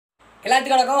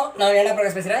எல்லாத்துக்கும் வணக்கம். நான் என்ன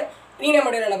பிரகாஷ் பேசுகிறேன். நீங்கள்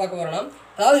நம்ம என்ன பார்க்க போகிறோம்னா,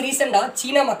 அதாவது ரீசெண்டாக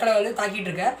சீனா மக்களை வந்து தாக்கிட்டு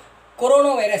இருக்க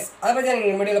கொரோனா வைரஸ், அதை பற்றி தான்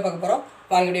நீங்கள் வீடியோவில் பார்க்க போகிறோம்.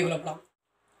 வாங்க வீடியோக்குள்ள போகலாம்.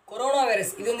 கொரோனா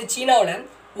வைரஸ் இது வந்து சீனாவில்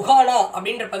உஹானா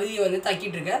அப்படின்ற பகுதியை வந்து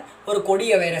தாக்கிட்டு இருக்க ஒரு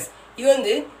கொடிய வைரஸ். இது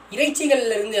வந்து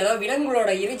இறைச்சிகள்லேருந்து, அதாவது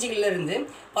விலங்குகளோட இறைச்சிகள்லேருந்து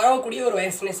பரவக்கூடிய ஒரு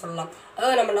வைரஸ்னே சொல்லலாம்.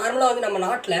 அதாவது நம்ம நார்மலாக வந்து நம்ம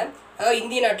நாட்டில், அதாவது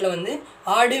இந்திய நாட்டில் வந்து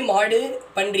ஆடு, மாடு,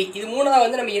 பன்றி இது மூணாவது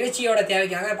வந்து நம்ம இறைச்சியோட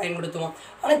தேவைக்காக பயன்படுத்துவோம்.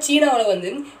 ஆனால் சீனாவில் வந்து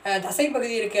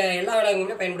தசைப்பகுதி இருக்க எல்லா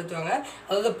விலங்குகளுமே பயன்படுத்துவாங்க.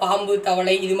 அதாவது பாம்பு,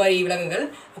 தவளை இது மாதிரி விலங்குகள்,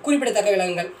 குறிப்பிடத்தக்க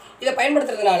விலங்குகள். இதை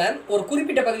பயன்படுத்துறதுனால ஒரு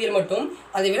குறிப்பிட்ட பகுதியில் மட்டும்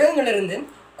அந்த விலங்குகளிலிருந்து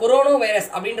கொரோனா வைரஸ்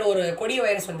அப்படின்ற ஒரு கொடிய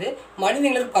வைரஸ் வந்து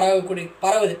மனிதங்களுக்கு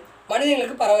பரவுது.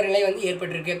 மனிதர்களுக்கு பரவுற நிலை வந்து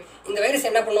ஏற்பட்டிருக்கு. இந்த வைரஸ்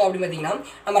என்ன பண்ணும் அப்படின்னு பார்த்தீங்கன்னா,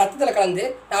 நம்ம ரத்தத்தில் கலந்து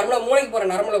நார்மலாக மூளைக்கு போகிற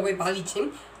நரம்புல போய் பாதிச்சு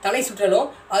தலை சுற்றலும்,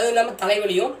 அதுவும் இல்லாமல்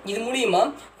தலைவலியும், இது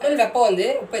மூலியமாக உடல் வெப்பம் வந்து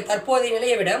இப்போ தற்போதைய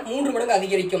நிலையை விட 3 மடங்கு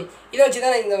அதிகரிக்கும். இதை வச்சு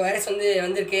தான் இந்த வைரஸ் வந்து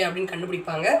வந்திருக்கு அப்படின்னு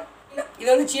கண்டுபிடிப்பாங்க. இது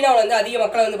வந்து சீனாவில் வந்து அதிக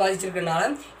மக்களை வந்து பாதிச்சிருக்கிறதுனால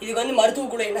இதுக்கு வந்து மருத்துவ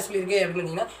குழு என்ன சொல்லியிருக்கு அப்படின்னு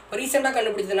பார்த்தீங்கன்னா, இப்போ ரீசெண்டாக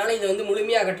கண்டுபிடிச்சதுனால இதை வந்து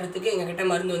முழுமையாக அகற்றத்துக்கு எங்ககிட்ட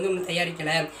மருந்து வந்து இன்னும்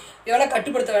தயாரிக்கலை. இதெல்லாம்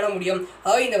கட்டுப்படுத்த வேணால் முடியும்.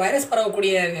 அதாவது இந்த வைரஸ்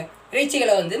பரவக்கூடிய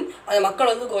இறைச்சிகளை வந்து அந்த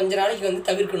மக்கள் வந்து கொஞ்ச நாளைக்கு வந்து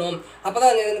தவிர்க்கணும். அப்போ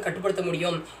தான் வந்து வந்து கட்டுப்படுத்த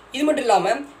முடியும். இது மட்டும்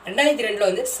இல்லாமல் 2002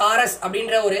 வந்து சாரஸ்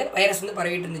அப்படின்ற ஒரு வைரஸ் வந்து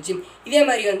பரவிட்டு இருந்துச்சு. இதே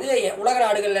மாதிரி வந்து உலக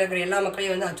நாடுகளில் இருக்கிற எல்லா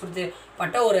மக்களையும் வந்து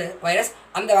அச்சுறுத்தப்பட்ட ஒரு வைரஸ்.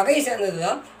 அந்த வகையை சேர்ந்தது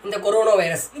தான் இந்த கொரோனா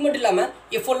வைரஸ். இது மட்டும் இல்லாமல்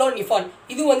எஃபோலோ, நிஃபான்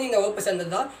இதுவும் வந்து இந்த வகுப்பு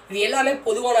சேர்ந்தது தான். இது எல்லாமே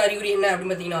பொதுவான அறிகுறி என்ன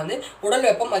அப்படின்னு பார்த்தீங்கன்னா வந்து உடல்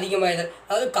வெப்பம் அதிகமாகுதல்,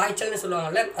 அதாவது காய்ச்சல்னு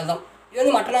சொல்லுவாங்கல்ல, அதுதான். இது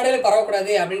வந்து மற்ற நாடுகளில்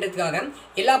பரவக்கூடாது அப்படின்றதுக்காக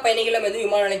எல்லா பயணிகளும் வந்து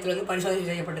விமான நிலையத்தில் வந்து பரிசோதனை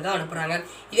செய்யப்பட்டு தான் அனுப்புகிறாங்க.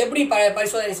 இது எப்படி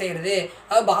பரிசோதனை செய்கிறது?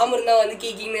 அதாவது பாம்பு இருந்தால் வந்து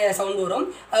கீக்கின்னு சவுண்டு வரும்,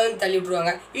 அதை வந்து தள்ளி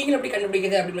விட்ருவாங்க. இவங்க எப்படி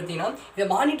கண்டுபிடிக்கிறது அப்படின்னு பார்த்தீங்கன்னா, இதை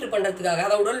மானிட்டர் பண்ணுறதுக்காக,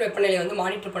 அதாவது உடல் வெப்பநிலையை வந்து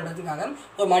மானிட்டர் பண்ணுறதுக்காக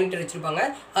ஒரு மானிட்டர் வச்சுருப்பாங்க.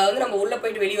 அதை வந்து நம்ம உள்ளே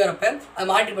போயிட்டு வெளியே வரப்போ அதை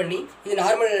மானிட்டர் பண்ணி இது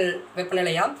நார்மல்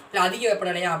வெப்பநிலையா இல்லை அதிக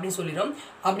வெப்பநிலையா அப்படின்னு சொல்லிடும்.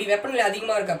 அப்படி வெப்பநிலை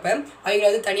அதிகமாக இருக்கப்ப அவங்க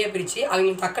வந்து தனியாக பிரித்து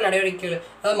அவங்களுக்கு தக்க நடவடிக்கைகள்,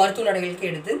 அதாவது மருத்துவ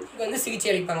நடவடிக்கை எடுத்து வந்து சிகிச்சை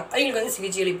அளிப்பாங்க. அவங்களுக்கு வந்து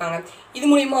சிகிச்சை அளிப்பாங்க. இது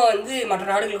மூலிமா வந்து மற்ற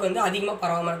நாடுகளுக்கு வந்து அதிகமாக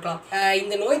பரவாமல் இருக்கலாம்.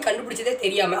 இந்த நோய் கண்டுபிடிச்சதே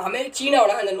தெரியாமல்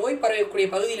சீனாவில் அந்த நோய் பரவக்கூடிய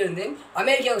பகுதியிலிருந்து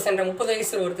அமெரிக்காவுக்கு சென்ற 30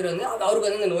 வயசு ஒருத்தர் வந்து அவருக்கு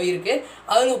வந்து இந்த நோய் இருக்குது.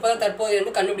 அது வந்து இப்போ தான் தற்போது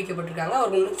வந்து கண்டுபிடிக்கப்பட்டிருக்காங்க.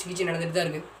 அவருக்கு வந்து சிகிச்சை நடந்துட்டு தான்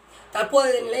இருக்குது.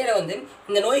 தற்போதைய நிலையில் வந்து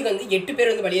இந்த நோய்க்கு வந்து 8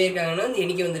 பேர் வந்து பலியாயிருக்காங்கன்னு வந்து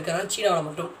எண்ணிக்கை வந்திருக்கு, அதாவது சீனாவில்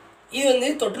மட்டும். இது வந்து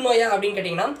தொற்று நோயா அப்படின்னு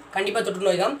கேட்டிங்கன்னா கண்டிப்பாக தொற்று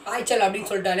நோய் தான். காய்ச்சல் அப்படின்னு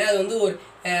சொல்லிட்டாலே அது வந்து ஒரு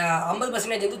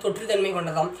 50% வந்து தொற்றுத்தன்மை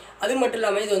கொண்டதான். அது மட்டும்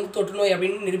இல்லாமல் இது வந்து தொற்று நோய்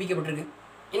அப்படின்னு நிரூபிக்கப்பட்டிருக்கு.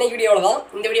 இன்னைக்கு வீடியோவில் தான்.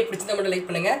 இந்த வீடியோ பிடிச்சிருந்தா மட்டும் லைக்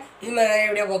பண்ணுங்கள். இது மாதிரி நிறைய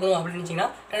வீடியோ பார்க்கணும் அப்படின்னு நினச்சிங்கன்னா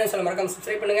சேனல் மறக்காம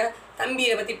சப்ஸ்கிரைப் பண்ணுங்கள். தம்பி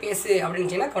இதை பற்றி பேசு அப்படின்னு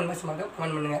நினச்சிங்கன்னா கமெண்ட் பாக்ஸ் மறக்காம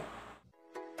கமெண்ட் பண்ணுங்கள்.